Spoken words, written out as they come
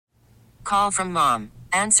Call from mom.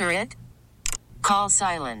 Answer it. Call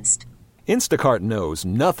silenced. Instacart knows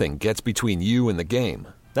nothing gets between you and the game.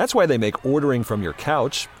 That's why they make ordering from your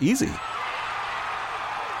couch easy.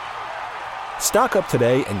 Stock up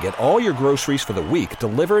today and get all your groceries for the week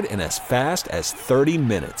delivered in as fast as 30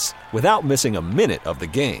 minutes without missing a minute of the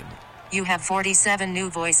game. You have 47 new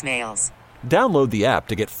voicemails. Download the app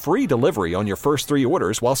to get free delivery on your first 3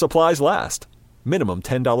 orders while supplies last. Minimum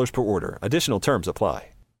 $10 per order. Additional terms apply.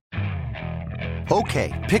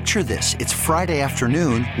 Okay, picture this. It's Friday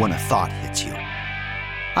afternoon when a thought hits you.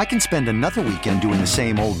 I can spend another weekend doing the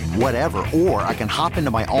same old whatever, or I can hop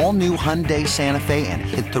into my all-new Hyundai Santa Fe and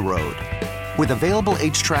hit the road. With available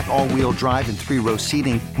H-Track all-wheel drive and 3-row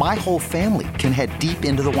seating, my whole family can head deep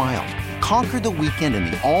into the wild. Conquer the weekend in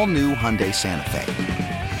the all-new Hyundai Santa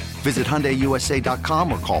Fe. Visit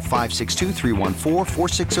HyundaiUSA.com or call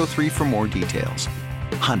 562-314-4603 for more details.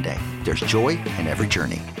 Hyundai, there's joy in every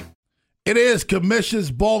journey. It is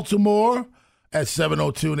Commish's Baltimore at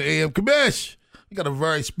 7:02 in the a.m. Commish, we got a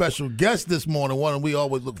very special guest this morning, one we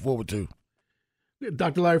always look forward to.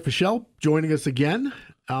 Dr. Larry Fishel joining us again.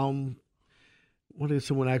 What if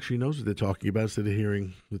someone actually knows what they're talking about instead of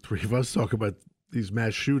hearing the three of us talk about these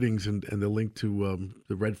mass shootings and the link to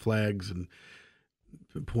the red flags and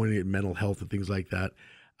pointing at mental health and things like that.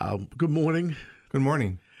 Good morning. Good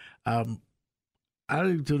morning. I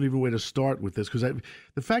don't even know where to start with this because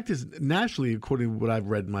the fact is, nationally, according to what I've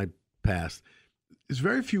read in my past, there's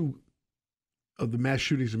very few of the mass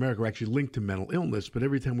shootings in America are actually linked to mental illness. But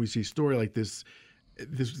every time we see a story like this, it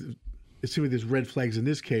seems like there's red flags in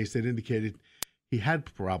this case that indicated he had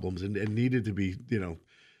problems and needed to be,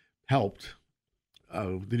 helped.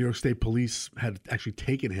 The New York State Police had actually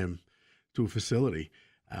taken him to a facility.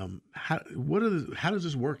 How does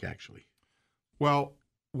this work actually? Well,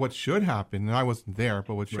 what should happen, and I wasn't there,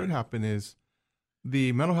 but what should happen is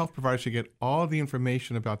the mental health provider should get all the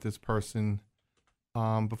information about this person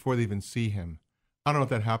before they even see him. I don't know if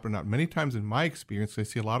that happened or not. Many times in my experience, I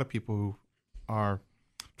see a lot of people who are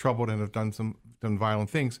troubled and have done violent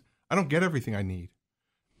things. I don't get everything I need.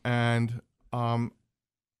 And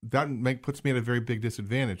that puts me at a very big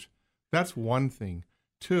disadvantage. That's one thing.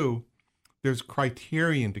 Two, there's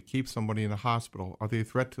criterion to keep somebody in a hospital. Are they a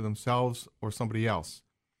threat to themselves or somebody else?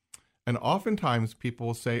 And oftentimes people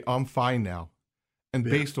will say, I'm fine now. And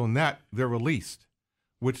based on that, they're released,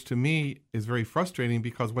 which to me is very frustrating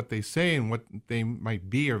because what they say and what they might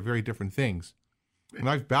be are very different things. And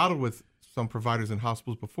I've battled with some providers in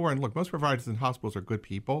hospitals before. And look, most providers in hospitals are good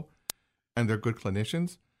people and they're good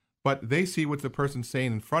clinicians, but they see what the person's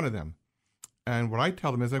saying in front of them. And what I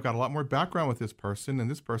tell them is I've got a lot more background with this person, and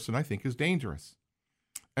this person I think is dangerous.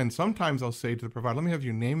 And sometimes I'll say to the provider, let me have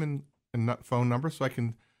your name and phone number so I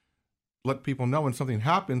can let people know when something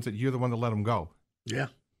happens that you're the one to let them go. Yeah.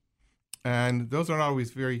 And those are not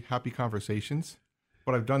always very happy conversations,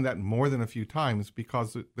 but I've done that more than a few times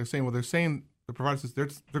because they're saying, the provider says they're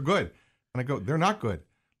good. And I go, they're not good.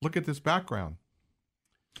 Look at this background.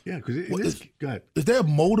 Yeah, because go ahead. Is there a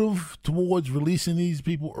motive towards releasing these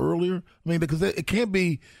people earlier? I mean, because it can't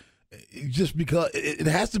be just because it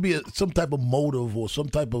has to be some type of motive or some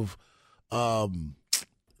type of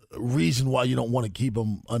reason why you don't want to keep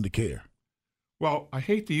them under care. Well, I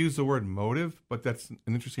hate to use the word motive, but that's an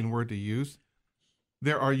interesting word to use.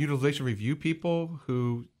 There are utilization review people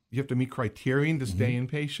who you have to meet criterion to stay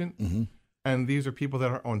inpatient. Mm-hmm. And these are people that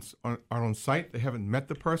are on site. They haven't met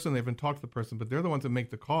the person. They haven't talked to the person, but they're the ones that make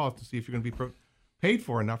the calls to see if you're going to be paid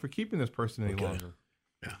for or not for keeping this person any longer.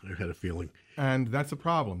 Yeah, I had a feeling. And that's a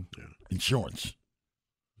problem. Yeah. Insurance.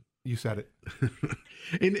 You said it.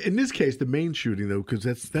 In this case, the main shooting, though, because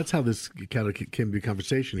that's how this kind of came to be a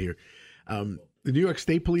conversation here. The New York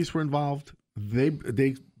State Police were involved. They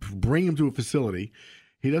bring him to a facility.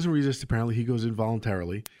 He doesn't resist, apparently. He goes in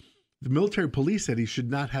voluntarily. The military police said he should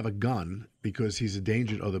not have a gun because he's a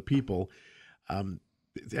danger to other people.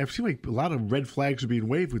 It seemed like a lot of red flags were being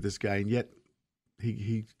waved with this guy, and yet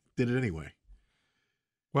he did it anyway.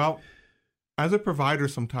 Well, as a provider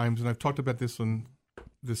sometimes, and I've talked about this on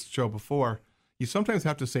this show before, you sometimes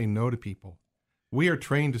have to say no to people. We are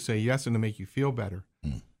trained to say yes and to make you feel better.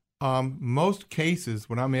 Most cases,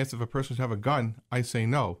 when I'm asked if a person should have a gun, I say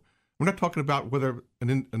no. We're not talking about whether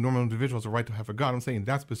a normal individual has a right to have a gun. I'm saying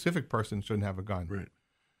that specific person shouldn't have a gun. Right.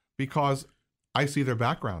 Because I see their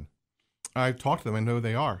background. I've talked to them. I know who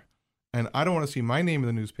they are. And I don't want to see my name in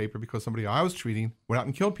the newspaper because somebody I was treating went out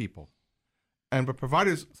and killed people. But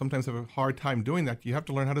providers sometimes have a hard time doing that. You have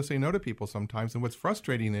to learn how to say no to people sometimes. And what's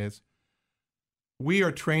frustrating is we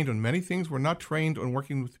are trained on many things. We're not trained on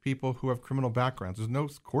working with people who have criminal backgrounds. There's no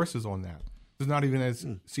courses on that. There's not even as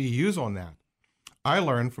CEUs on that. I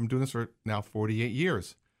learned from doing this for now 48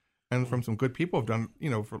 years, and from some good people have done,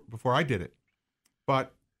 before I did it.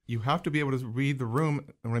 But you have to be able to read the room,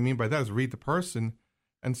 and what I mean by that is read the person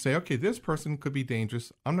and say, okay, this person could be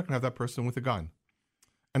dangerous. I'm not going to have that person with a gun.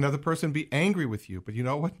 Another person be angry with you, but you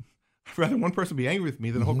know what? I'd rather one person be angry with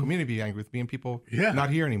me than the whole community be angry with me and people not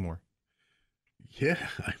here anymore. Yeah,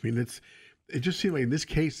 I mean, it just seemed like in this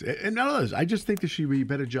case, and others, I just think there should be a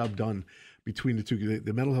better job done between the two,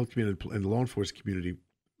 the mental health community and the law enforcement community,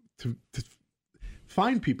 to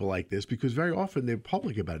find people like this, because very often they're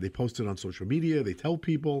public about it. They post it on social media. They tell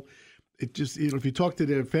people. It just, if you talk to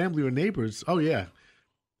their family or neighbors, oh yeah,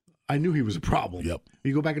 I knew he was a problem. Yep.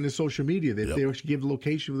 You go back into social media, they actually give the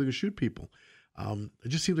location where they're going to shoot people. It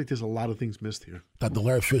just seems like there's a lot of things missed here. Dr.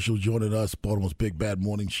 Larry Fishel joining us, Baltimore's Big Bad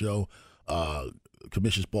Morning Show,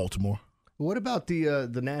 Commish Baltimore. What about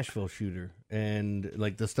the Nashville shooter and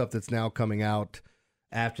like the stuff that's now coming out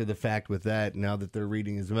after the fact with that? Now that they're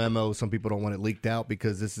reading his memo, some people don't want it leaked out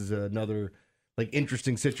because this is another like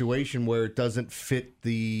interesting situation where it doesn't fit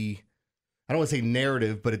the, I don't want to say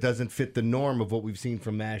narrative, but it doesn't fit the norm of what we've seen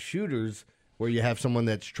from mass shooters, where you have someone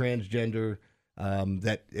that's transgender,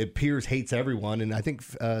 that it appears hates everyone. And I think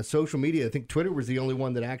social media, I think Twitter was the only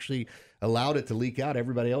one that actually allowed it to leak out.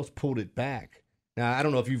 Everybody else pulled it back. Now, I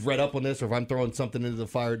don't know if you've read up on this or if I'm throwing something into the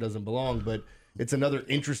fire that doesn't belong, but it's another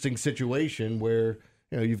interesting situation where,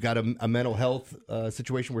 you've got a mental health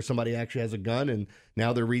situation where somebody actually has a gun, and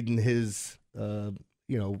now they're reading his,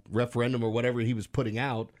 referendum or whatever he was putting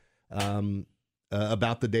out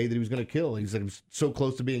about the day that he was going to kill. He said he was so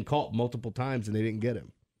close to being caught multiple times and they didn't get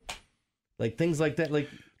him. Like things like that. Like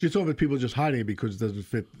just over people just hiding it because it doesn't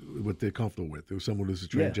fit what they're comfortable with. It was someone who's a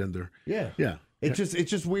transgender. Yeah. It's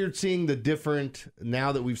just weird seeing the different,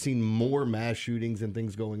 now that we've seen more mass shootings and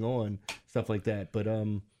things going on, stuff like that. But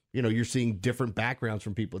you're seeing different backgrounds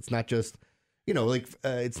from people. It's not just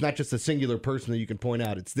it's not just a singular person that you can point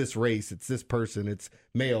out. It's this race, it's this person, it's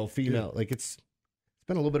male, female. Yeah. Like it's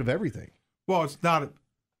been a little bit of everything. Well, it's not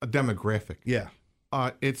a demographic. Yeah.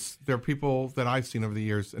 There are people that I've seen over the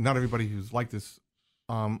years, and not everybody who's like this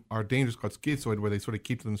are dangerous called schizoid, where they sort of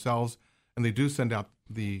keep to themselves, and they do send out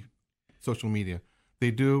the social media.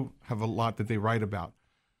 They do have a lot that they write about.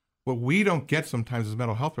 What we don't get sometimes as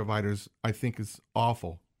mental health providers, I think, is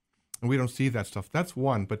awful. And we don't see that stuff. That's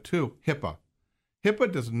one. But two, HIPAA.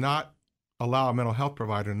 HIPAA does not allow a mental health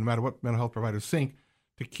provider, no matter what mental health providers think,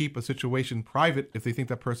 to keep a situation private if they think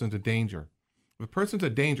that person's a danger. If a person's a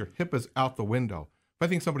danger, HIPAA's out the window. If I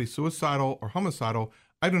think somebody's suicidal or homicidal,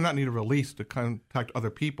 I do not need a release to contact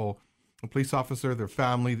other people, a police officer, their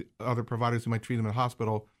family, other providers who might treat them in a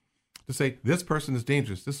hospital, to say, this person is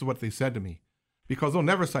dangerous. This is what they said to me. Because they'll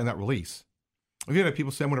never sign that release. I've had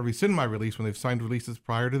people say, I'm going to rescind my release when they've signed releases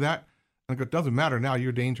prior to that. And I go, it doesn't matter now, you're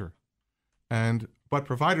a danger. But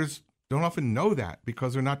providers don't often know that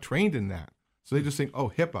because they're not trained in that. So they just think,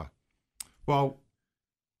 oh, HIPAA. Well,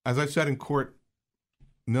 as I've said in court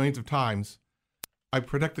millions of times, I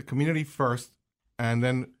protect the community first, and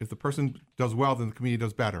then if the person does well, then the community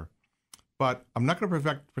does better. But I'm not going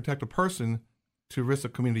to protect a person to risk the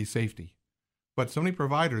community safety. But so many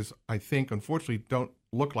providers, I think, unfortunately, don't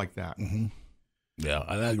look like that. Mm-hmm. Yeah,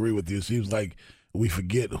 and I agree with you. It seems like we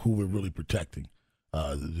forget who we're really protecting.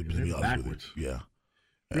 To be honest backwards. With you. Yeah.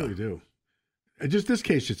 Really do. And just this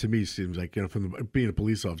case, just to me, seems like, from being a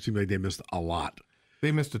police officer, seems like they missed a lot.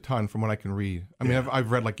 They missed a ton from what I can read. I mean,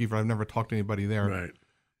 I've read like you, but I've never talked to anybody there. Right.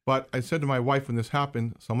 But I said to my wife when this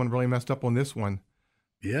happened, someone really messed up on this one.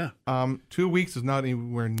 Yeah. 2 weeks is not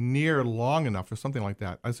anywhere near long enough or something like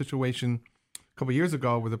that. A situation a couple of years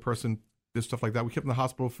ago where the person did stuff like that. We kept them in the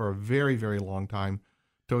hospital for a very, very long time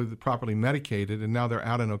till they're properly medicated, and now they're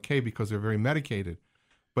out and okay because they're very medicated.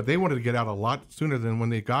 But they wanted to get out a lot sooner than when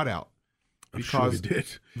they got out because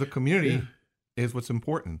the community is what's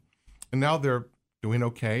important. And now they're doing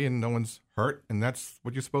okay and no one's hurt, and that's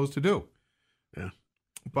what you're supposed to do. Yeah.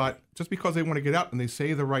 But just because they want to get out and they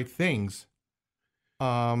say the right things,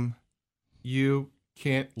 you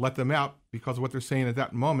can't let them out because of what they're saying at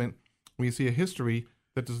that moment when you see a history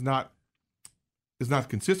that is not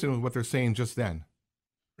consistent with what they're saying just then.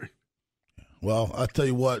 Well, I'll tell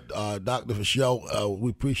you what, Dr. Fishel,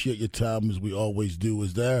 we appreciate your time as we always do.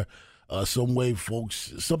 Is there something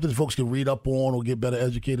folks can read up on or get better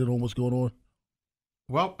educated on what's going on?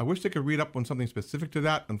 Well, I wish they could read up on something specific to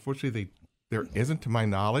that. Unfortunately, there isn't, to my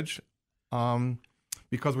knowledge,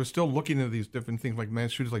 because we're still looking into these different things, like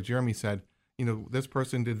mass shooters, like Jeremy said. This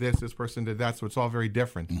person did this person did that, so it's all very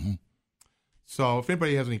different. Mm-hmm. So if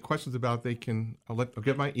anybody has any questions about it, they can. I'll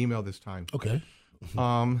get my email this time. Okay.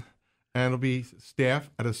 And it'll be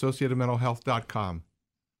staff@associatedmentalhealth.com.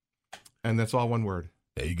 and that's all one word.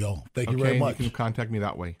 There you go. Thank you very much. You can contact me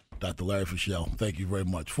that way. Dr. Larry Fishel, thank you very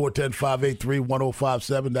much.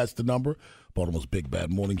 410-583-1057, that's the number. Baltimore's Big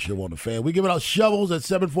Bad Morning Show on the Fan. We're giving out shovels at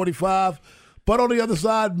 7:45. But on the other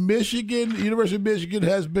side, University of Michigan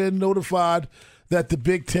has been notified that the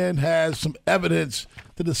Big Ten has some evidence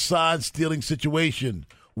to the sign-stealing situation.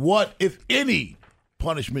 What, if any,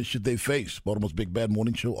 punishment should they face? Baltimore's Big Bad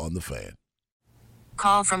Morning Show on the Fan.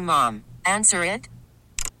 Call from mom. Answer it.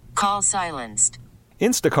 Call silenced.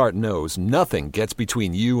 Instacart knows nothing gets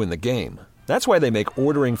between you and the game. That's why they make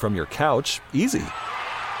ordering from your couch easy.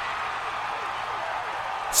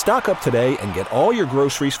 Stock up today and get all your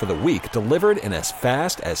groceries for the week delivered in as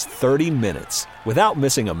fast as 30 minutes without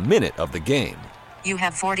missing a minute of the game. You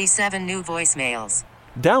have 47 new voicemails.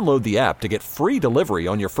 Download the app to get free delivery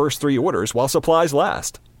on your first 3 orders while supplies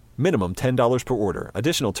last. Minimum $10 per order.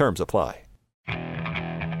 Additional terms apply.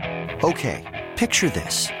 Okay, picture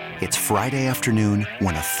this. It's Friday afternoon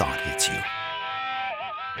when a thought hits you.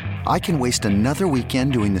 I can waste another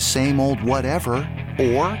weekend doing the same old whatever,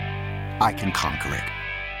 or I can conquer it.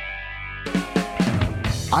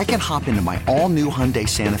 I can hop into my all-new Hyundai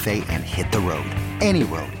Santa Fe and hit the road. Any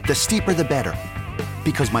road. The steeper, the better.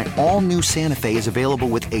 Because my all-new Santa Fe is available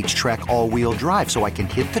with H-Track all-wheel drive, so I can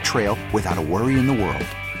hit the trail without a worry in the world.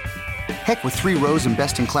 Heck, with 3 rows and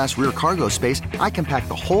best-in-class rear cargo space, I can pack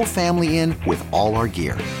the whole family in with all our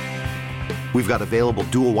gear. We've got available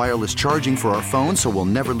dual wireless charging for our phones, so we'll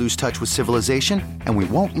never lose touch with civilization, and we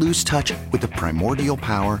won't lose touch with the primordial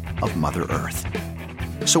power of Mother Earth.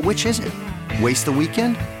 So which is it? Waste the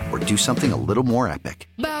weekend or do something a little more epic?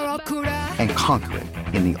 And conquer it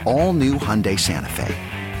in the all-new Hyundai Santa Fe.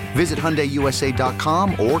 Visit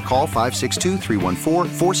HyundaiUSA.com or call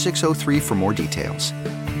 562-314-4603 for more details.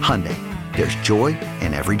 Hyundai, there's joy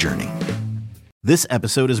in every journey. This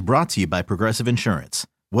episode is brought to you by Progressive Insurance.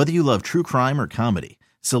 Whether you love true crime or comedy,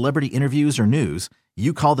 celebrity interviews or news,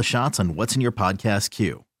 you call the shots on what's in your podcast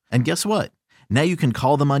queue. And guess what? Now you can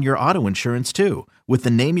call them on your auto insurance too with the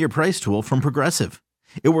Name Your Price tool from Progressive.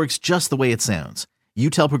 It works just the way it sounds. You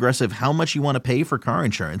tell Progressive how much you want to pay for car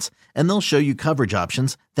insurance, and they'll show you coverage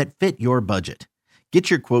options that fit your budget. Get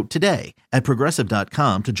your quote today at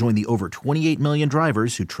Progressive.com to join the over 28 million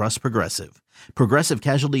drivers who trust Progressive. Progressive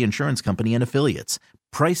Casualty Insurance Company and Affiliates.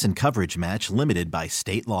 Price and coverage match limited by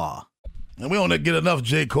state law. And we don't get enough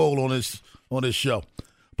J. Cole on this show.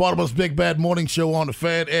 Baltimore's Big Bad Morning Show on the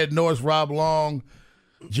Fan. Ed Norris, Rob Long,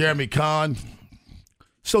 Jeremy Kahn.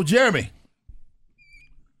 So, Jeremy,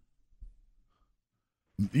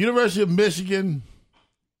 University of Michigan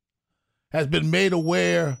has been made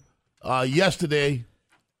aware yesterday.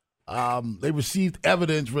 They received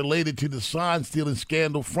evidence related to the sign-stealing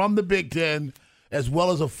scandal from the Big Ten, as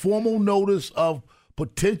well as a formal notice of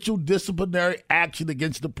potential disciplinary action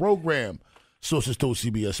against the program. Sources told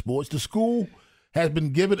CBS Sports the school has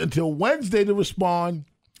been given until Wednesday to respond.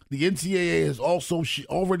 The NCAA has also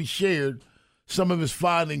already shared some of its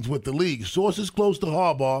findings with the league. Sources close to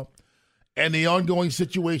Harbaugh and the ongoing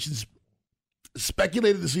situations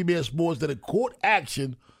speculated to CBS Sports that a court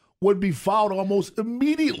action would be filed almost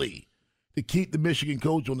immediately to keep the Michigan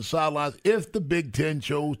coach on the sidelines if the Big Ten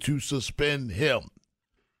chose to suspend him.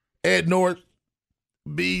 Ed Norris,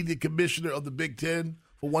 be the commissioner of the Big Ten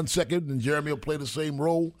for 1 second, and Jeremy will play the same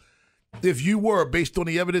role. If you were, based on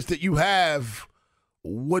the evidence that you have,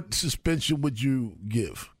 what suspension would you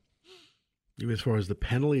give? You mean as far as the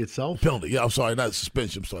penalty itself? Penalty, yeah, I'm sorry, not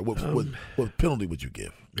suspension. I'm sorry. What penalty would you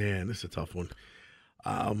give? Man, this is a tough one.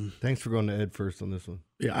 Thanks for going to Ed first on this one.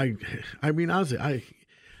 Yeah, I mean, honestly,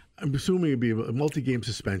 I'm assuming it'd be a multi-game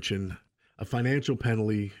suspension, a financial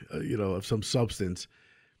penalty, of some substance.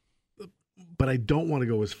 But I don't want to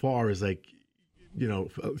go as far as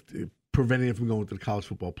preventing it from going to the college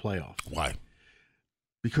football playoff. Why?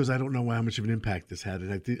 Because I don't know how much of an impact this had.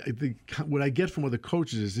 And I think what I get from other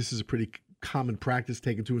coaches is this is a pretty common practice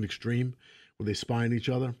taken to an extreme where they spy on each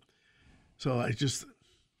other. So I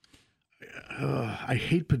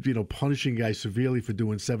hate punishing guys severely for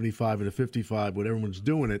doing 75 and a 55 when everyone's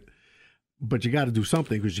doing it. But you got to do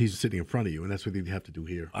something because he's sitting in front of you, and that's what you have to do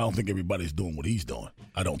here. I don't think everybody's doing what he's doing.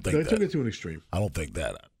 I don't think they that. took it to an extreme. I don't think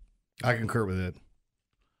that. I concur with it.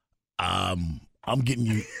 I'm getting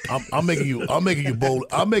you. I'm making you bold.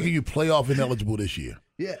 I'm making you playoff ineligible this year.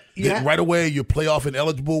 Yeah. Right away, you're playoff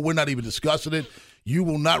ineligible. We're not even discussing it. You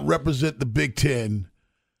will not represent the Big Ten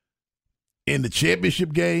in the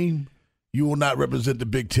championship game. You will not represent the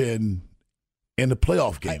Big Ten in the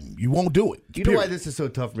playoff game. You won't do it. You know why this is so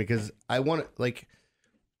tough for me? Because I want to,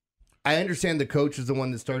 I understand the coach is the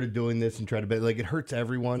one that started doing this and tried to, it hurts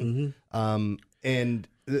everyone. Mm-hmm. And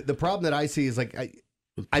the problem that I see is,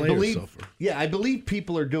 I Players believe, suffer. I believe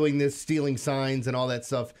people are doing this, stealing signs and all that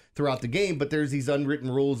stuff throughout the game, but there's these unwritten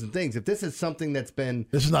rules and things. If this is something that's been...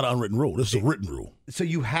 This is not an unwritten rule. This is a written rule. So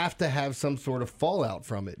you have to have some sort of fallout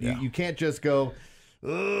from it. Yeah. You can't just go,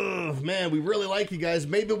 "Ugh, man, we really like you guys.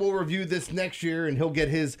 Maybe we'll review this next year," and he'll get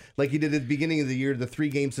his, like he did at the beginning of the year, the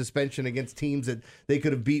 3-game suspension against teams that they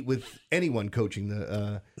could have beat with anyone coaching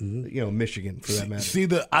the, Michigan for that matter. See,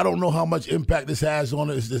 I don't know how much impact this has on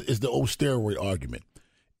it. Is the old steroid argument.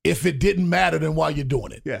 If it didn't matter, then why are you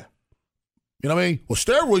doing it? Yeah. You know what I mean? Well,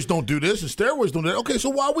 steroids don't do this, and steroids don't do that. Okay, so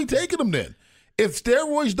why are we taking them then? If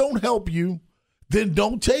steroids don't help you, then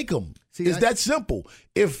don't take them. It's that simple.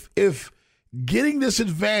 If getting this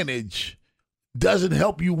advantage doesn't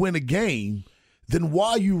help you win a game, then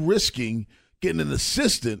why are you risking getting an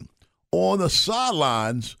assistant on the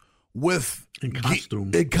sidelines with in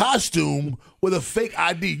costume with a fake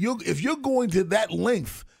ID? If you're going to that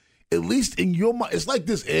length, at least in your mind, it's like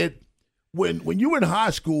this, Ed. When you were in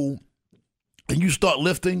high school and you start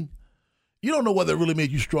lifting, you don't know whether it really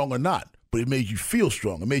made you strong or not, but it made you feel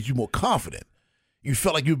strong. It made you more confident. You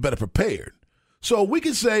felt like you were better prepared. So we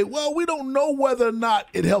can say, well, we don't know whether or not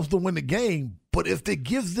it helps them win the game, but if it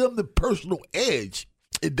gives them the personal edge,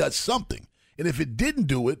 it does something. And if it didn't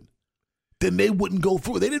do it, then they wouldn't go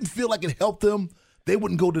through it. They didn't feel like it helped them. They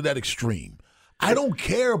wouldn't go to that extreme. I don't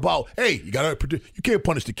care about, hey, you can't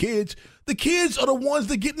punish the kids. The kids are the ones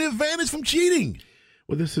that get an advantage from cheating.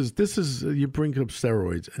 Well, this is you bring up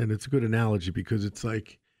steroids, and it's a good analogy because it's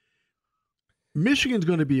like Michigan's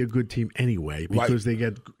going to be a good team anyway because they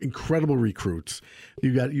get incredible recruits.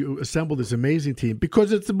 You assemble this amazing team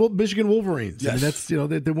because it's the Michigan Wolverines. Yes. I mean,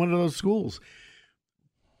 that's they're one of those schools.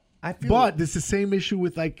 But it's the same issue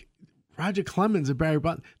with like Roger Clemens and Barry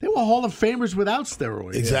Bonds. They were Hall of Famers without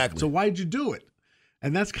steroids. Exactly. So why'd you do it?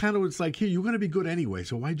 And that's kind of what's like, here, you're going to be good anyway,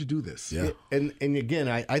 so why'd you do this? Yeah. And again,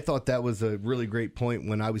 I thought that was a really great point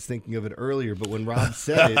when I was thinking of it earlier, but when Rob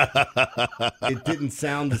said it, it didn't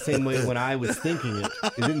sound the same way when I was thinking it.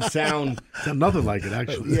 It didn't sound nothing like it,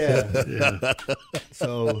 actually. Yeah.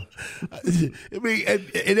 So, I mean,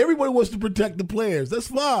 and everybody wants to protect the players. That's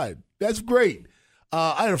fine. That's great.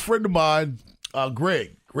 I had a friend of mine,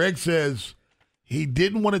 Greg. Greg says he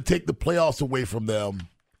didn't want to take the playoffs away from them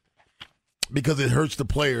because it hurts the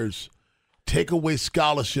players. Take away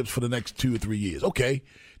scholarships for the next 2 or 3 years. Okay.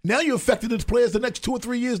 Now you're affecting the players the next 2 or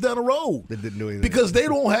 3 years down the road. They didn't do anything. Because they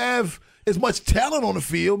don't have as much talent on the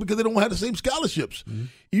field because they don't have the same scholarships. Mm-hmm.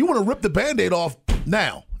 You want to rip the Band-Aid off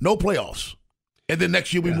now. No playoffs. And then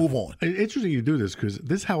next year we move on. Interesting you do this because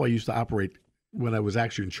this is how I used to operate when I was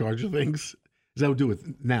actually in charge of things. Is I would do it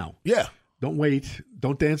now. Yeah. Don't wait.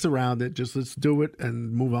 Don't dance around it. Just let's do it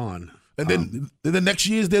and move on. And then the next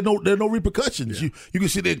years there are no repercussions. Yeah. You can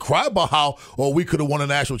sit there and cry about how we could have won a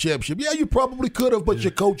national championship. Yeah, you probably could have, but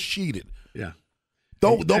your coach cheated. Yeah.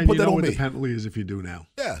 Don't put that on me. You know what the penalty is if you do now.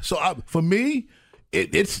 Yeah. So for me,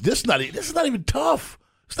 this is not even tough.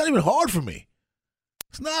 It's not even hard for me.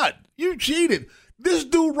 It's not. You cheated. This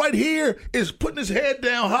dude right here is putting his head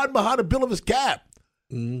down, hiding behind the bill of his cap.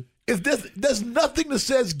 Mm-hmm. If there's nothing that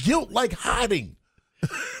says guilt like hiding.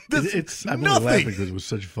 I'm only laughing because it was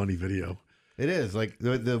such a funny video. It is like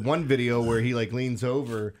the one video where he like leans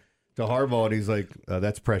over to Harbaugh and he's like,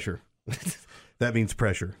 "That's pressure. That means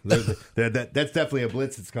pressure. That's definitely a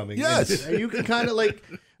blitz that's coming." Yes, and you can kind of like,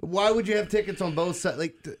 why would you have tickets on both sides?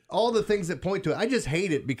 Like all the things that point to it. I just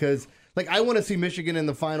hate it because like I want to see Michigan in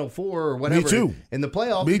the Final Four or whatever. Me too. In the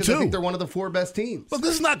playoffs. Me because too. I think they're one of the 4 best teams. But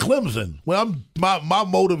this is not Clemson. Well, my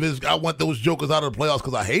motive is I want those jokers out of the playoffs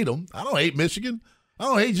because I hate them. I don't hate Michigan. I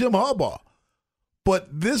don't hate Jim Harbaugh. But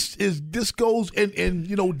this goes and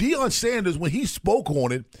Deion Sanders, when he spoke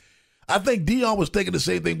on it, I think Deion was thinking the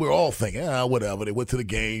same thing we're all thinking. Whatever. They went to the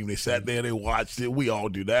game, they sat there, they watched it. We all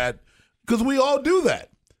do that. Because we all do that.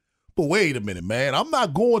 But wait a minute, man. I'm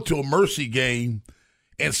not going to a Mercy game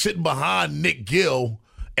and sitting behind Nick Gill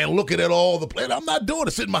and looking at all the players. I'm not doing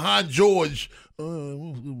it. Sitting behind George. But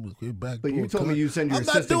you told me you send your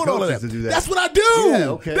assistant coaches to do that. That's what I do. Yeah,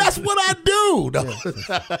 okay. That's what I do. No.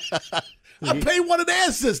 I pay one of their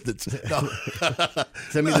assistants. No.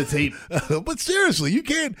 Send me the tape. But seriously, you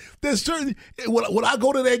can't. There's certain. When I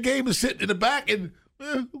go to that game and sit in the back and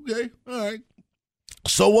okay, all right.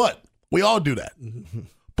 So what? We all do that.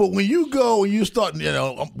 But when you go and you start,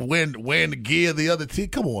 wearing the gear of the other team,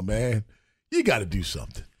 come on, man. You got to do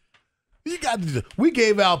something. We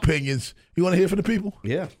gave our opinions. You want to hear from the people?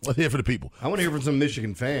 Yeah. Let's hear from the people. I want to hear from some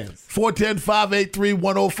Michigan fans.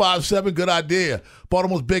 410-583-1057. Good idea.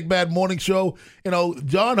 Baltimore's Big Bad Morning Show. You know,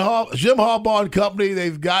 Jim Harbaugh and company,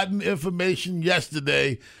 they've gotten information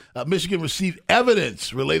yesterday. Michigan received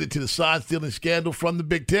evidence related to the sign-stealing scandal from the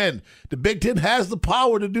Big Ten. The Big Ten has the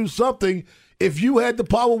power to do something. If you had the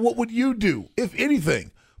power, what would you do, if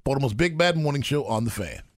anything? Baltimore's Big Bad Morning Show on The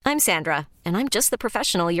Fan. I'm Sandra, and I'm just the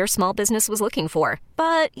professional your small business was looking for.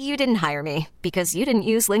 But you didn't hire me because you didn't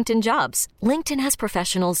use LinkedIn Jobs. LinkedIn has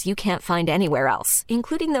professionals you can't find anywhere else,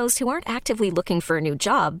 including those who aren't actively looking for a new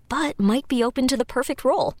job, but might be open to the perfect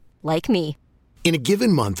role, like me. In a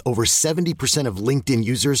given month, over 70% of LinkedIn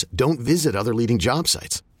users don't visit other leading job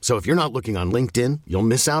sites. So if you're not looking on LinkedIn, you'll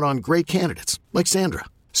miss out on great candidates like Sandra.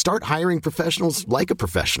 Start hiring professionals like a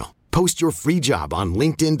professional. Post your free job on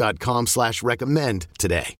linkedin.com/recommend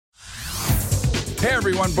today. Hey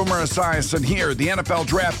everyone, Boomer Esiason here. The NFL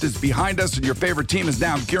Draft is behind us and your favorite team is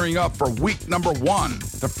now gearing up for week number 1.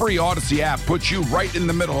 The free Odyssey app puts you right in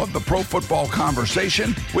the middle of the pro football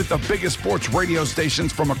conversation with the biggest sports radio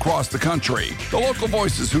stations from across the country. The local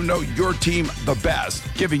voices who know your team the best,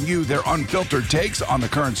 giving you their unfiltered takes on the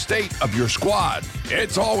current state of your squad.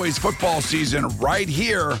 It's always football season right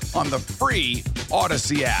here on the free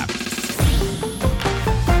Odyssey app.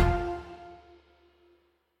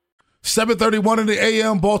 7:31 in the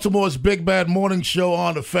a.m., Baltimore's Big Bad Morning Show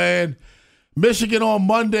on The Fan. Michigan on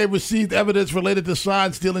Monday received evidence related to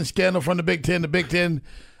sign-stealing scandal from the Big Ten. The Big Ten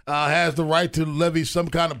has the right to levy some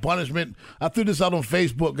kind of punishment. I threw this out on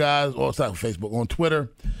Facebook, guys, or it's not on Facebook, on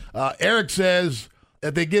Twitter. Eric says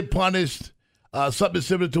that they get punished, something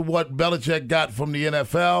similar to what Belichick got from the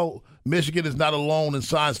NFL. Michigan is not alone in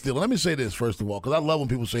sign-stealing. Let me say this, first of all, because I love when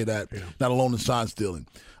people say that, not alone in sign-stealing.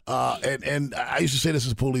 And I used to say this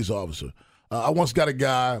as a police officer. I once got a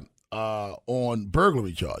guy on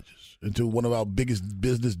burglary charges into one of our biggest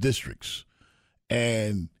business districts.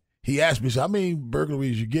 And he asked me, so how many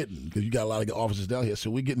burglaries you getting? Because you got a lot of officers down here. So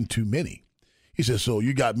we're getting too many. He said, so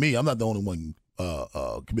you got me. I'm not the only one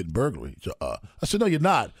committing burglary. I said, no, you're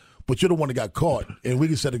not. But you're the one that got caught, and we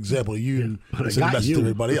can set an example of you and send a message to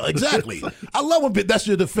everybody else. Exactly. I love when that's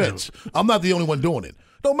your defense. I'm not the only one doing it.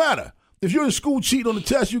 No matter. If you're in school cheating on the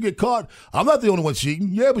test, you get caught. I'm not the only one cheating.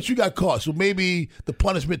 Yeah, but you got caught. So maybe the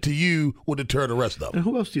punishment to you will deter the rest of them. And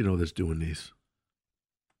who else do you know that's doing these?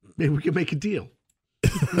 Maybe we can make a deal.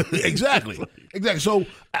 Exactly. So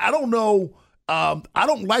I don't know. I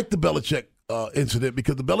don't like the Belichick incident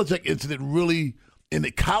because the Belichick incident really, in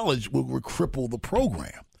the college, will cripple the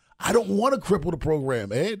program. I don't want to cripple the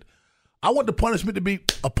program, Ed. I want the punishment to be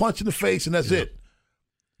a punch in the face, and that's it.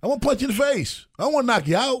 I want a punch in the face. I don't want to knock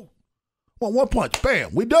you out. I want one punch.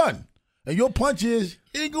 Bam, we're done. And your punch is,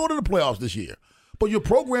 you ain't going to the playoffs this year. But your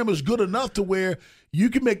program is good enough to where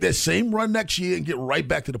you can make that same run next year and get right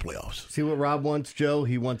back to the playoffs. See what Rob wants, Joe?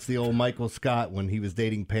 He wants the old Michael Scott when he was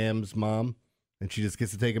dating Pam's mom. And she just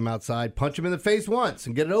gets to take him outside, punch him in the face once,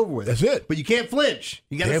 and get it over with. That's it. But you can't flinch.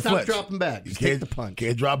 You got to stop dropping back. Just take the punch.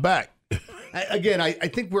 Can't drop back. I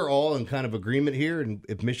think we're all in kind of agreement here. And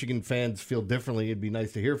if Michigan fans feel differently, it'd be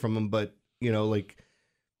nice to hear from them. But, you know, like,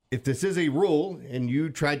 if this is a rule and you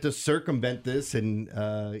tried to circumvent this and,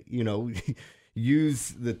 you know, use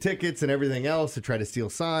the tickets and everything else to try to steal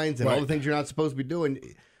signs and all the things you're not supposed to be doing,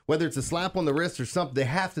 whether it's a slap on the wrist or something, they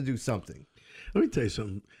have to do something. Let me tell you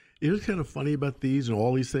something. It was kind of funny about these and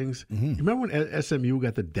all these things. Mm-hmm. You remember when SMU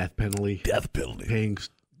got the death penalty? Death penalty. Paying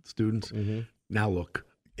students? Mm-hmm. Now look.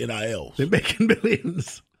 NILs. They're making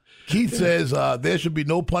millions. Keith says there should be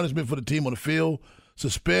no punishment for the team on the field.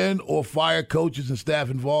 Suspend or fire coaches and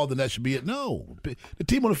staff involved, and that should be it. No. The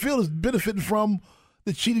team on the field is benefiting from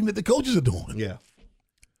the cheating that the coaches are doing. Yeah.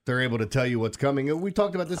 They're able to tell you what's coming. And we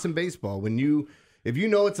talked about this in baseball. If you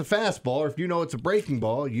know it's a fastball or if you know it's a breaking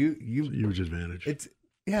ball, huge advantage. It's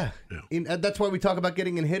that's why we talk about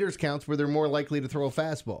getting in hitters counts where they're more likely to throw a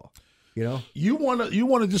fastball. You know, you want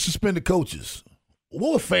to just suspend the coaches.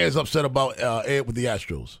 What were fans upset about Ed with the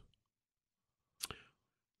Astros?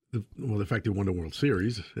 The fact they won the World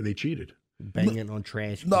Series and they cheated, banging on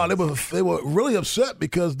trash. No, they were really upset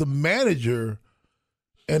because the manager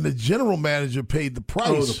and the general manager paid the price.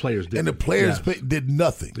 Oh, the players did, and the players did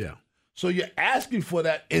nothing. Yeah. So you're asking for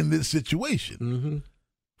that in this situation. Mm-hmm.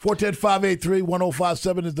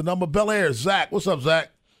 410-583-1057 is the number. Bel Air, Zach. What's up, Zach?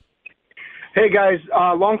 Hey, guys.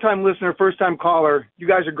 Long-time listener, first-time caller. You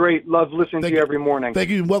guys are great. Love listening to you every morning. Thank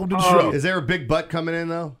you. Welcome to the show. Is there a big butt coming in,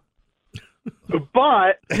 though?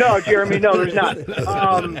 But, no, Jeremy, no, there's not.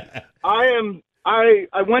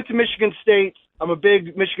 I went to Michigan State. I'm a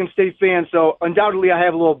big Michigan State fan, so undoubtedly I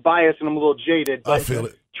have a little bias and I'm a little jaded. I feel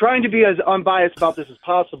it. trying to be as unbiased about this as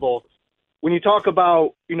possible, when you talk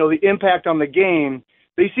about, the impact on the game,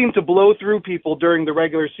 they seem to blow through people during the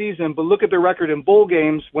regular season, but look at their record in bowl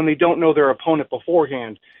games when they don't know their opponent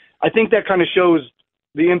beforehand. I think that kind of shows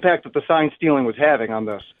the impact that the sign stealing was having on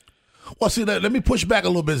this. Well, see, let me push back a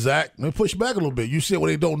little bit, Zach. Let me push back a little bit. You said what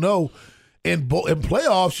they don't know. In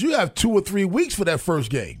playoffs, you have 2 or 3 weeks for that first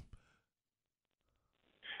game.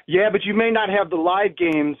 Yeah, but you may not have the live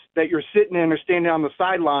games that you're sitting in or standing on the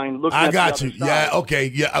sideline looking at the other side. Yeah,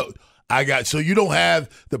 okay. Yeah, I got you. So you don't have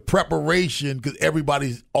the preparation because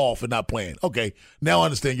everybody's off and not playing. Okay, now I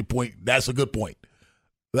understand your point. That's a good point.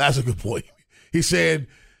 He said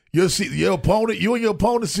you and your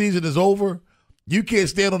opponent's season is over. You can't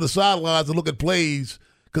stand on the sidelines and look at plays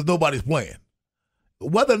because nobody's playing.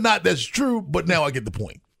 Whether or not that's true, but now I get the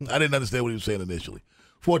point. I didn't understand what he was saying initially.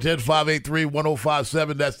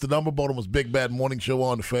 410-583-1057. That's the number. Baltimore's Big Bad Morning Show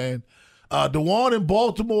on the Fan. DeJuan in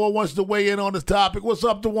Baltimore wants to weigh in on this topic. What's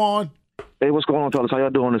up, DeJuan? Hey, what's going on, fellas? How y'all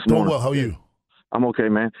doing this morning? Doing well. How are you? I'm okay,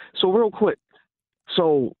 man. So real quick.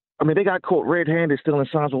 So, they got caught red-handed stealing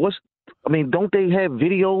signs, but don't they have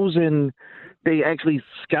videos and they actually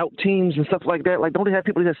scout teams and stuff like that? Like, don't they have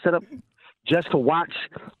people that set up just to watch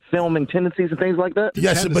filming tendencies and things like that?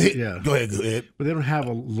 Yes, but go ahead. But they don't have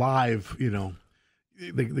a live,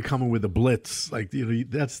 they come in with a blitz. Like,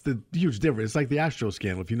 that's the huge difference. It's like the Astros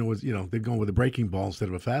scandal. If they're going with a breaking ball instead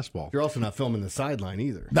of a fastball. You're also not filming the sideline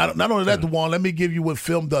either. Not only that, DeJuan, let me give you what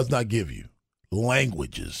film does not give you.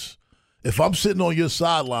 Languages. If I'm sitting on your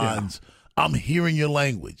sidelines, I'm hearing your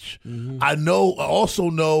language. Mm-hmm. I also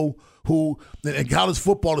know who, in college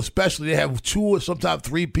football especially, they have 2 or sometimes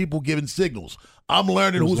 3 people giving signals. I'm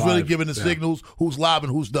learning who's really giving the signals, who's live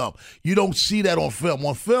and who's dumb. You don't see that on film.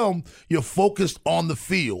 On film, you're focused on the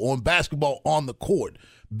field, on basketball, on the court.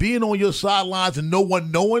 Being on your sidelines and no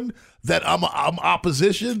one knowing that I'm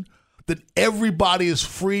opposition, that everybody is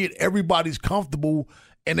free and everybody's comfortable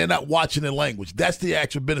and they're not watching their language. That's the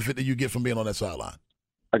actual benefit that you get from being on that sideline.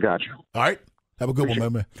 I got you. All right? Have a good one,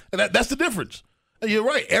 man. And that's the difference. And you're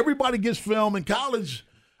right. Everybody gets film in college.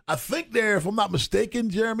 I think there, if I'm not mistaken,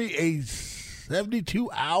 Jeremy, a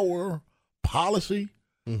 72-hour policy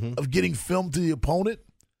of getting film to the opponent.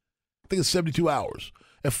 I think it's 72 hours.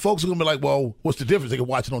 And folks are going to be like, well, what's the difference? They can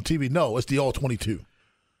watch it on TV. No, it's the all 22.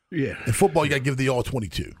 Yeah. In football, you got to give the all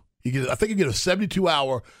 22. I think you get a 72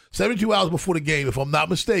 hours before the game, if I'm not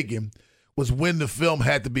mistaken, was when the film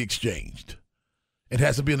had to be exchanged. It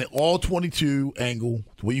has to be in the all 22 angle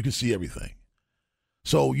where you can see everything.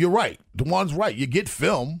 So you're right. DeJuan's right. You get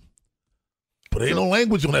film, but there ain't no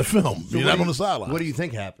language on that film. You're not on the sideline. What do you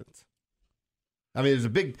think happens?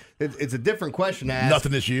 It's a different question to ask.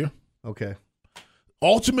 Nothing this year. Okay.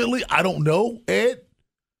 Ultimately, I don't know, Ed,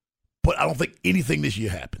 but I don't think anything this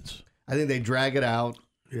year happens. I think they drag it out.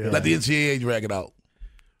 Yeah. Let the NCAA drag it out.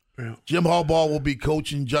 Yeah. Jim Harbaugh will be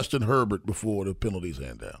coaching Justin Herbert before the penalties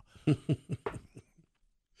hand down.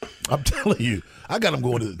 I'm telling you, I got him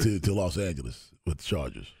going to Los Angeles with the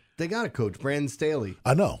Chargers. They got a coach, Brandon Staley.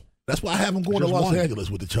 I know. That's why I have him going to Los Angeles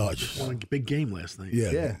with the Chargers. Won a big game last night.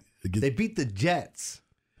 Yeah. They beat the Jets.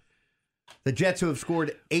 The Jets, who have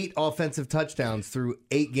scored 8 offensive touchdowns through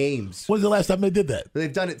 8 games. When's the last time they did that?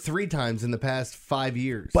 They've done it 3 times in the past 5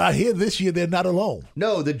 years. But I hear this year they're not alone.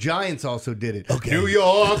 No, the Giants also did it. Okay. New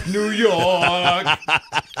York, New York.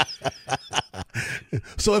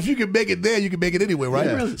 So if you can make it there, you can make it anywhere, right?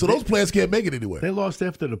 Yeah. So those players can't make it anywhere. They lost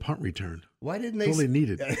after the punt return. Why didn't they? That's all they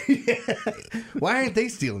needed. Why aren't they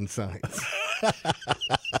stealing signs?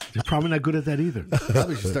 They're probably not good at that either.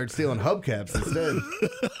 Probably should start stealing hubcaps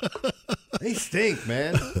instead. They stink,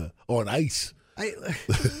 man. On ice.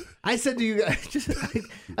 I said to you guys,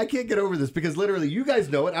 I can't get over this because literally, you guys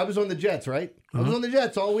know it. I was on the Jets, right? I was on the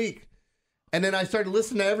Jets all week. And then I started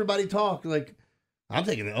listening to everybody talk. Like, I'm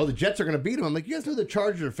thinking, the Jets are going to beat them. I'm like, you guys know the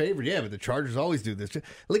Chargers are favored. Yeah, but the Chargers always do this.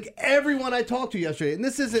 Like, everyone I talked to yesterday, and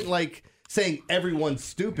this isn't like saying everyone's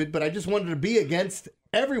stupid, but I just wanted to be against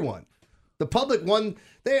everyone. The public won.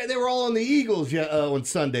 They were all on the Eagles on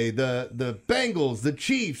Sunday. The Bengals, the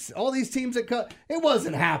Chiefs, all these teams that cut. It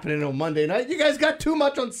wasn't happening on Monday night. You guys got too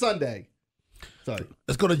much on Sunday. Sorry.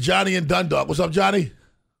 Let's go to Johnny in Dundalk. What's up, Johnny?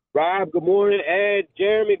 Rob, good morning. Ed,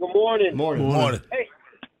 Jeremy, good morning. Morning. Hey,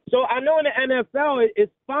 so I know in the NFL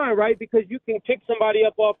it's fine, right? Because you can pick somebody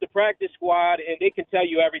up off the practice squad and they can tell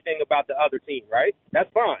you everything about the other team, right?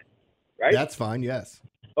 That's fine, right? That's fine, yes.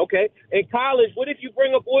 Okay. In college, what if you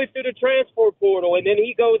bring a boy through the transfer portal and then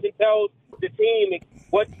he goes and tells the team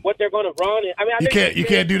what they're going to run? You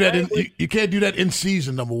can't do that. You can't do that in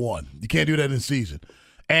season. Number one, you can't do that in season.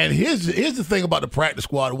 And here's the thing about the practice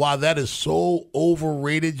squad. Why that is so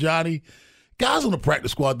overrated, Johnny. Guys on the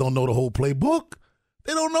practice squad don't know the whole playbook.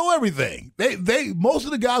 They don't know everything. They most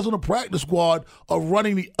of the guys on the practice squad are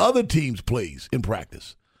running the other team's plays in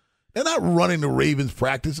practice. They're not running the Ravens'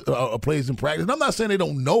 plays in practice. And I'm not saying they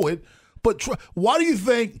don't know it, but why do you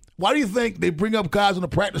think they bring up guys on the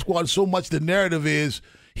practice squad so much? The narrative is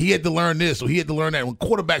he had to learn this or he had to learn that. When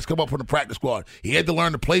quarterbacks come up from the practice squad, he had to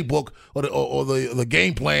learn the playbook or the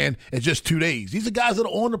game plan in just 2 days. These are guys that are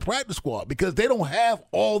on the practice squad because they don't have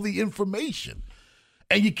all the information.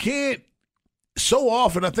 And you can't. So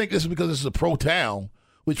often, I think this is because this is a pro town,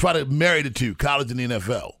 we try to marry the two, college and the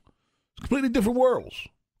NFL. It's completely different worlds.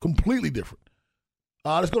 Completely different.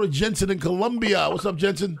 Let's go to Jensen in Columbia. What's up,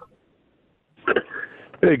 Jensen?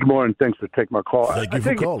 Hey, good morning. Thanks for taking my call. Thank you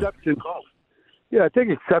for calling. I take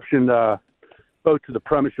exception both to the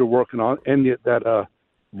premise you're working on and that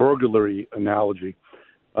burglary analogy.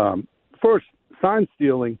 First, sign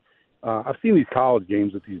stealing. I've seen these college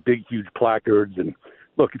games with these big, huge placards, and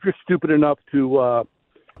look, if you're stupid enough to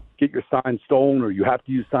get your sign stolen or you have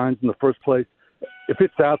to use signs in the first place, if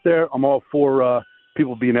it's out there, I'm all for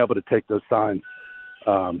people being able to take those signs.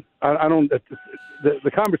 I don't.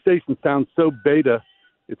 The conversation sounds so beta,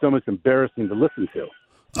 it's almost embarrassing to listen to.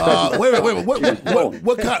 Wait.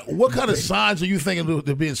 What kind of signs are you thinking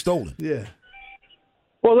they're being stolen? Yeah.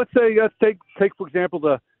 Well, let's take for example,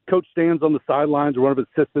 the coach stands on the sidelines or one of his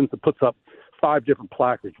assistants that puts up 5 different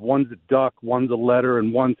placards. One's a duck, one's a letter,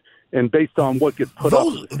 and based on what gets put up.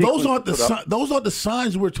 Those aren't the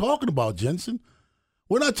signs we're talking about, Jensen.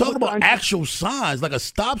 We're not talking about actual signs like a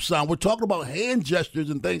stop sign. We're talking about hand gestures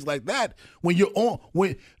and things like that. When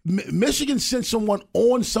Michigan sent someone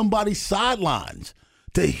on somebody's sidelines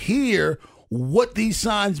to hear what these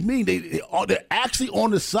signs mean. They're actually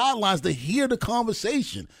on the sidelines to hear the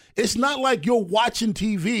conversation. It's not like you're watching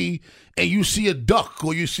TV and you see a duck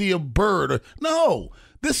or you see a bird. No,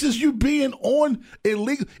 this is you being on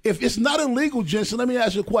illegal. If it's not illegal, Jensen, let me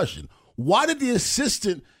ask you a question. Why did the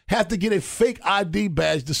assistant have to get a fake ID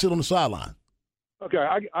badge to sit on the sideline? Okay,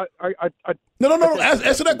 No.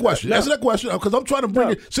 Answer that question. Answer that question because I'm trying to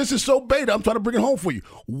bring it. Since it's so beta, I'm trying to bring it home for you.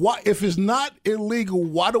 Why, if it's not illegal,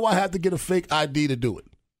 why do I have to get a fake ID to do it?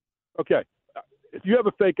 Okay, if you have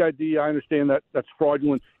a fake ID, I understand that's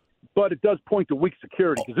fraudulent, but it does point to weak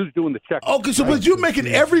security because who's doing the checking? Okay, so but you're making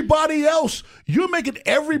everybody else. You're making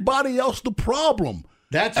everybody else the problem.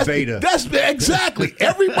 That's beta. That's exactly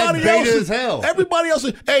everybody That's else. Beta as hell. Everybody else.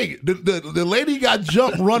 Hey, the lady got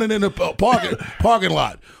jumped running in the parking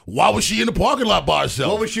lot. Why was she in the parking lot by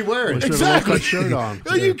herself? What was she wearing? Exactly. Shirt on.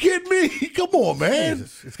 Are you kidding me? Come on, man.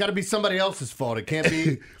 Jesus. It's got to be somebody else's fault. It can't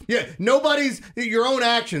be. Yeah, nobody's. Your own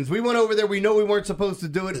actions. We went over there. We know we weren't supposed to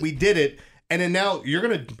do it. We did it. And then now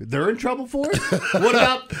they're in trouble for it? What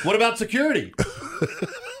about security?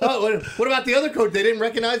 What about the other coach? They didn't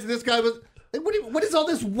recognize that this guy was. What is all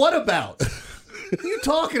this what about? What are you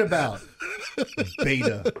talking about?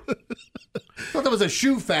 Beta. I thought that was a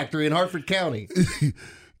shoe factory in Hartford County.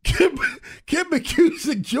 Kim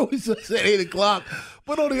McCusick joins us at 8 o'clock,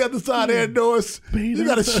 but on the other side there, Norris, you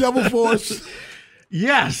got a shovel for us?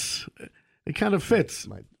 Yes. It kind of fits.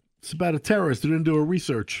 It's about a terrorist who didn't do a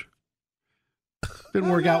research. Didn't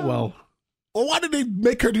work out well. Well, why did they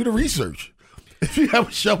make her do the research? If you have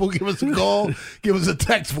a shovel, give us a call. Give us a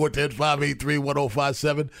text,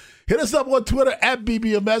 410-583-1057. Hit us up on Twitter at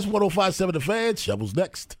BBMS 1057 The Fan. Shovel's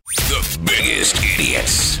next. The biggest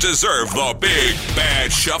idiots deserve the big,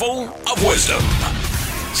 bad shovel of wisdom.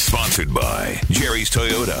 Sponsored by Jerry's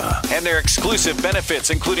Toyota. And their exclusive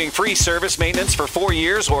benefits, including free service maintenance for 4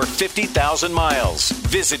 years or 50,000 miles.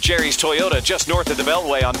 Visit Jerry's Toyota just north of the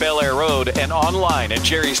Beltway on Bel Air Road and online at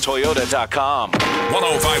jerrystoyota.com.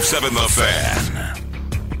 1057 The Fan.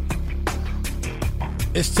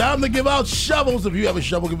 It's time to give out shovels. If you have a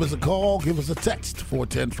shovel, give us a call. Give us a text,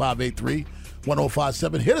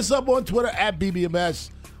 410-583-1057. Hit us up on Twitter at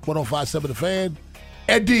BBMS 1057 The Fan.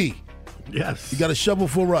 Eddie. Yes. You got a shovel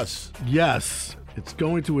for us? Yes. It's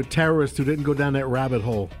going to a terrorist who didn't go down that rabbit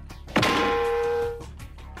hole.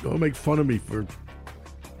 Don't make fun of me for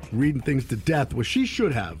reading things to death. Well, she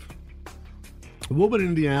should have. A woman in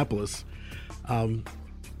Indianapolis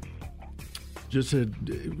just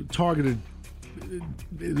had targeted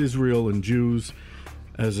Israel and Jews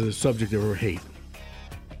as a subject of her hate.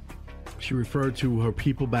 She referred to her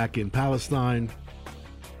people back in Palestine.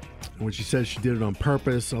 When she says she did it on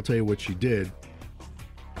purpose, I'll tell you what she did.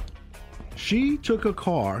 She took a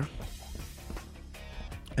car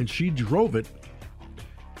and she drove it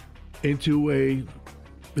into a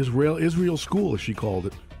Israel school, as she called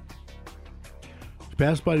it. She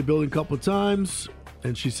passed by the building a couple of times,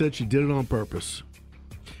 and she said she did it on purpose.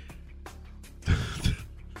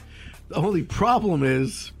 The only problem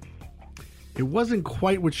is it wasn't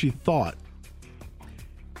quite what she thought.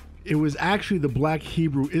 It was actually the black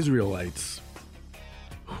Hebrew Israelites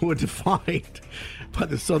who were defined by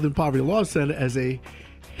the Southern Poverty Law Center as a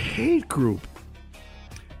hate group.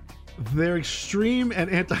 They're extreme and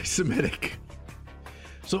anti-Semitic.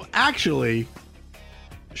 So actually,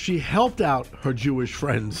 she helped out her Jewish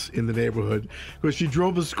friends in the neighborhood because she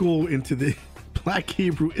drove a school into the Black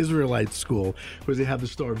Hebrew Israelite school because they have the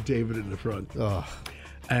Star of David in the front. Ugh.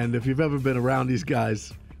 And if you've ever been around these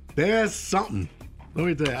guys, there's something. Let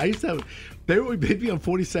me tell you, I used to have, they'd be on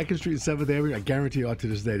 42nd Street and 7th Avenue. I guarantee you, to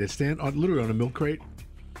this day, they stand literally on a milk crate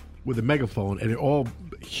with a megaphone, and they're all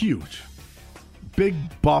huge. Big,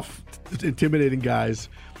 buff, intimidating guys.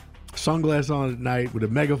 Sunglasses on at night with a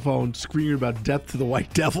megaphone screaming about death to the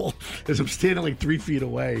white devil as I'm standing like 3 feet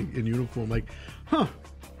away in uniform. Like, well,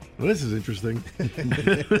 this is interesting.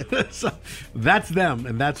 So that's them,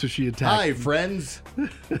 and that's who she attacked. Hi, friends.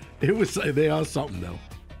 They are something, though.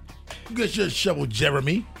 Get your shovel,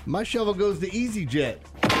 Jeremy. My shovel goes to EasyJet.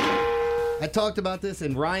 I talked about this,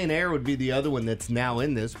 and Ryanair would be the other one that's now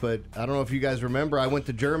in this, but I don't know if you guys remember. I went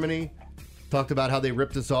to Germany, talked about how they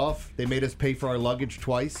ripped us off. They made us pay for our luggage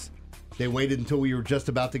twice. They waited until we were just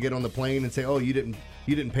about to get on the plane and say, "Oh, you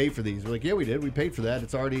didn't pay for these." We're like, "Yeah, we did. We paid for that.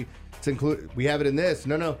 It's included. We have it in this."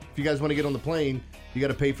 No. If you guys want to get on the plane, you got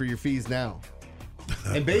to pay for your fees now.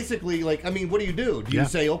 And basically, like, I mean, what do you do? Do you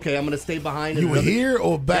say, "Okay, I'm going to stay behind"? You were here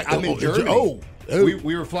or back? I'm in Germany. Oh.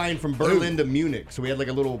 We were flying from Berlin to Munich, so we had like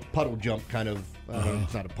a little puddle jump kind of.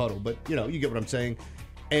 It's not a puddle, but you get what I'm saying.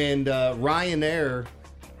 And Ryanair.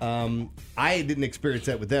 I didn't experience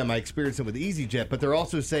that with them. I experienced it with EasyJet, but they're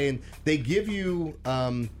also saying they give you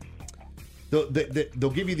they'll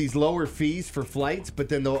give you these lower fees for flights, but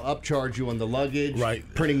then they'll upcharge you on the luggage, right?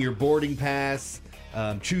 Printing your boarding pass,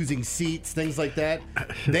 choosing seats, things like that.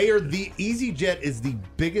 EasyJet is the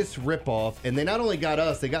biggest ripoff, and they not only got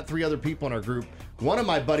us, they got 3 other people in our group. One of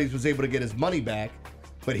my buddies was able to get his money back.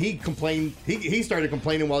 But he complained. He started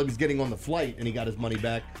complaining while he was getting on the flight, and he got his money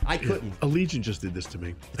back. I couldn't. Allegiant just did this to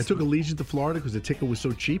me. I took Allegiant to Florida because the ticket was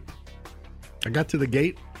so cheap. I got to the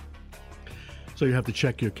gate, so you have to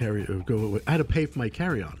check your carry. I had to pay for my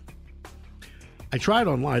carry-on. I tried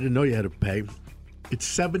online. I didn't know you had to pay. It's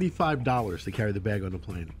 $75 to carry the bag on the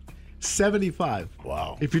plane. $75.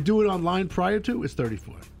 Wow. If you do it online prior to, it's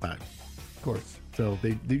 $34. Of course. So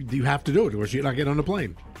you have to do it, or you're not getting on the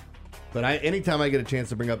plane. But anytime I get a chance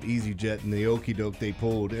to bring up EasyJet and the okie doke they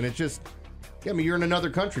pulled, and it's just, you're in another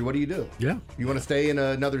country. What do you do? Yeah. You want to stay in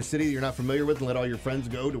another city that you're not familiar with and let all your friends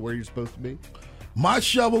go to where you're supposed to be? My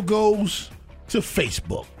shovel goes to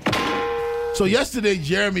Facebook. So yesterday,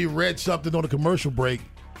 Jeremy read something on a commercial break.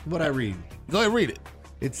 What'd I read? Go ahead, read it.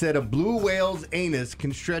 It said a blue whale's anus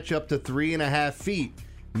can stretch up to 3.5 feet,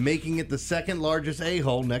 making it the second largest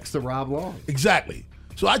a-hole next to Rob Long. Exactly.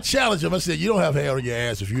 So I challenged him. I said, you don't have hair on your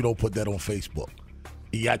ass if you don't put that on Facebook.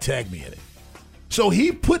 You got to tag me in it. So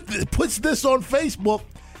he puts this on Facebook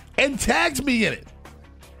and tags me in it.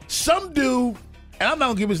 Some dude, and I'm not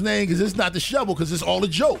going to give his name because it's not the shovel because it's all a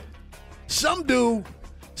joke. Some dude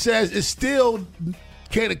says it still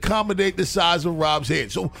can't accommodate the size of Rob's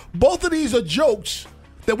head. So both of these are jokes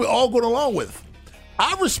that we're all going along with.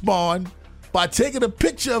 I respond by taking a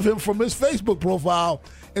picture of him from his Facebook profile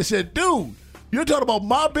and said, dude, you're talking about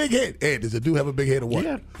my big head. Hey, does the dude have a big head or what?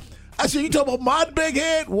 Yeah. I said, you talking about my big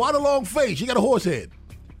head? Why the long face? You got a horse head.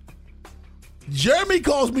 Jeremy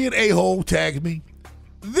calls me an a-hole, tags me.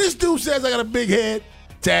 This dude says I got a big head,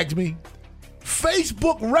 tags me.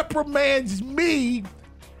 Facebook reprimands me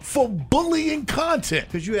for bullying content.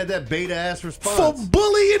 Because you had that beta-ass response. For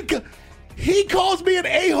bullying. He calls me an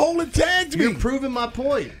a-hole and tags me. You're proving my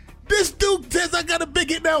point. This dude says I got a big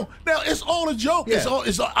head. Now it's all a joke. Yeah.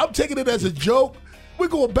 I'm taking it as a joke. We're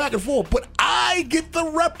going back and forth. But I get the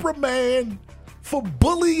reprimand for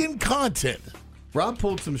bullying content. Rob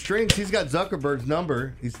pulled some strings. He's got Zuckerberg's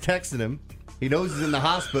number. He's texting him. He knows he's in the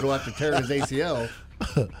hospital after tearing his ACL,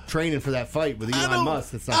 training for that fight with Elon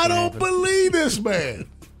Musk. I don't believe this, man.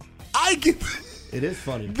 It is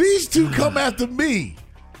funny. These two come after me.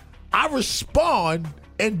 I respond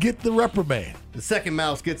and get the reprimand. The second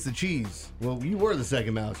mouse gets the cheese. Well, you were the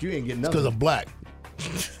second mouse. You ain't getting nothing. Because I'm black.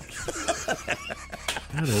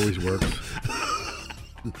 That always works.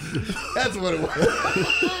 That's what it was.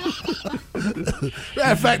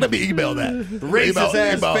 Matter of fact, let me email that. Racist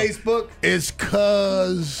ass Facebook. It's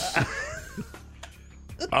because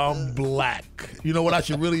I'm black. You know what? I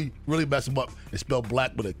should really mess them up and spell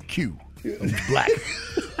black with a Q. I'm black.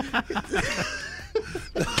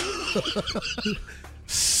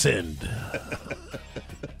 Send.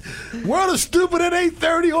 World is Stupid at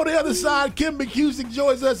 8:30 on the other side. Kim McCusick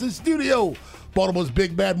joins us in studio. Baltimore's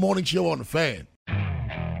Big Bad Morning Show on the Fan.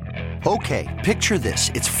 Okay, picture this.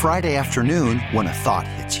 It's Friday afternoon when a thought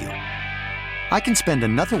hits you. I can spend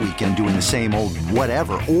another weekend doing the same old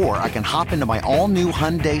whatever, or I can hop into my all-new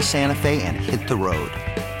Hyundai Santa Fe and hit the road.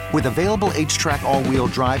 With available H-Track all-wheel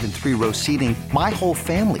drive and 3-row seating, my whole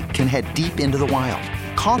family can head deep into the wild.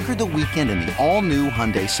 Conquer the weekend in the all-new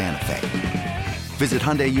Hyundai Santa Fe. Visit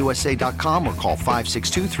HyundaiUSA.com or call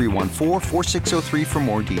 562-314-4603 for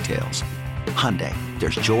more details. Hyundai,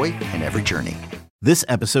 there's joy in every journey. This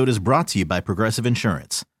episode is brought to you by Progressive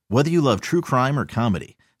Insurance. Whether you love true crime or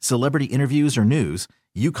comedy, celebrity interviews or news,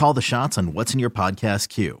 you call the shots on what's in your podcast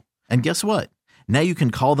queue. And guess what? Now you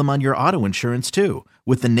can call them on your auto insurance too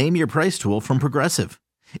with the Name Your Price tool from Progressive.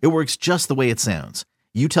 It works just the way it sounds.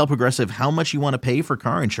 You tell Progressive how much you want to pay for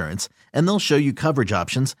car insurance, and they'll show you coverage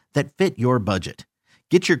options that fit your budget.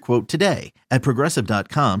 Get your quote today at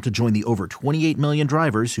Progressive.com to join the over 28 million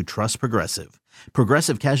drivers who trust Progressive.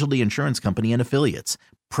 Progressive Casualty Insurance Company and Affiliates.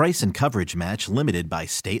 Price and coverage match limited by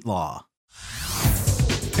state law.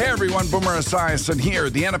 Hey everyone, Boomer Esiason here.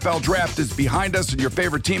 The NFL Draft is behind us and your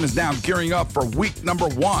favorite team is now gearing up for week number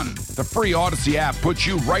 1. The free Odyssey app puts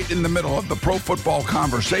you right in the middle of the pro football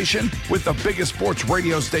conversation with the biggest sports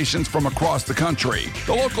radio stations from across the country.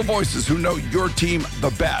 The local voices who know your team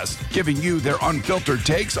the best, giving you their unfiltered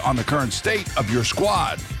takes on the current state of your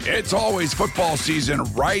squad. It's always football season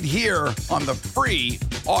right here on the free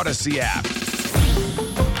Odyssey app.